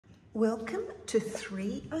Welcome to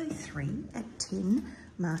 303 at 10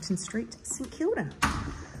 Martin Street, St Kilda.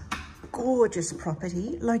 Gorgeous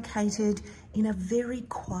property located in a very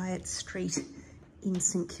quiet street in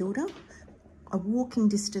St Kilda, a walking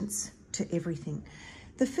distance to everything.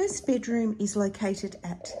 The first bedroom is located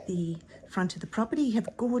at the front of the property. You have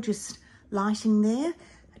gorgeous lighting there,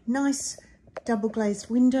 nice double glazed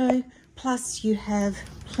window, plus you have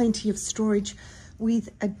plenty of storage with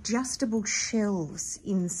adjustable shelves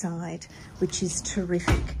inside, which is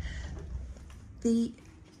terrific. The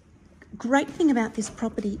great thing about this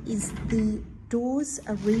property is the doors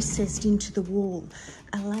are recessed into the wall,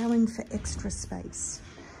 allowing for extra space.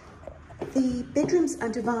 The bedrooms are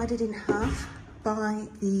divided in half by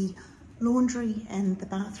the laundry and the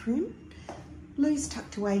bathroom. Lou's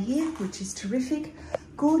tucked away here, which is terrific.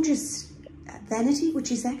 Gorgeous vanity,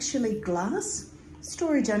 which is actually glass.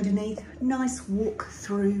 Storage underneath, nice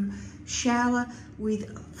walk-through shower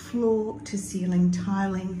with floor to ceiling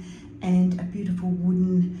tiling and a beautiful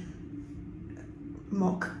wooden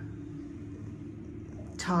mock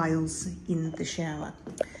tiles in the shower.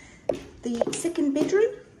 The second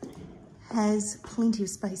bedroom has plenty of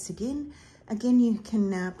space again. Again, you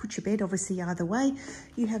can put your bed obviously either way.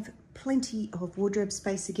 You have plenty of wardrobe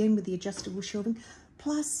space again with the adjustable shelving.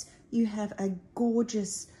 Plus you have a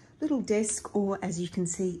gorgeous little desk, or as you can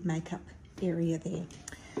see, makeup area there.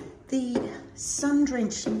 The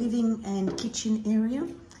sun-drenched living and kitchen area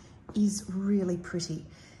is really pretty.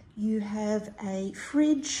 You have a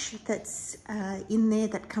fridge that's in there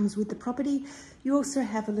that comes with the property. You also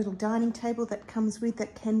have a little dining table that comes with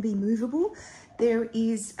that can be movable. There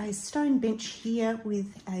is a stone bench here with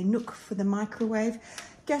a nook for the microwave,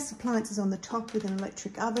 gas appliances on the top with an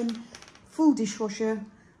electric oven, full dishwasher,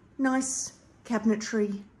 nice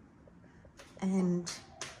cabinetry, and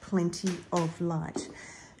plenty of light.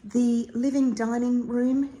 The living dining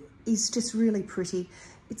room is just really pretty.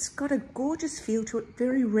 It's got a gorgeous feel to it,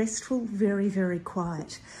 very restful, very, very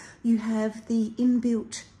quiet. You have the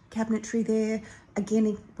inbuilt cabinetry there,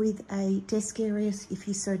 again with a desk area if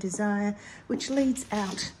you so desire, which leads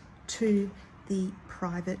out to the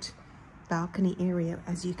private balcony area.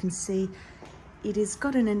 As you can see, it has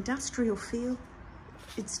got an industrial feel.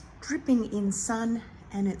 It's dripping in sun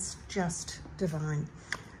and it's just divine.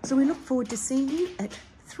 So we look forward to seeing you at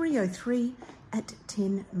 303 at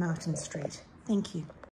 10 Martin Street. Thank you.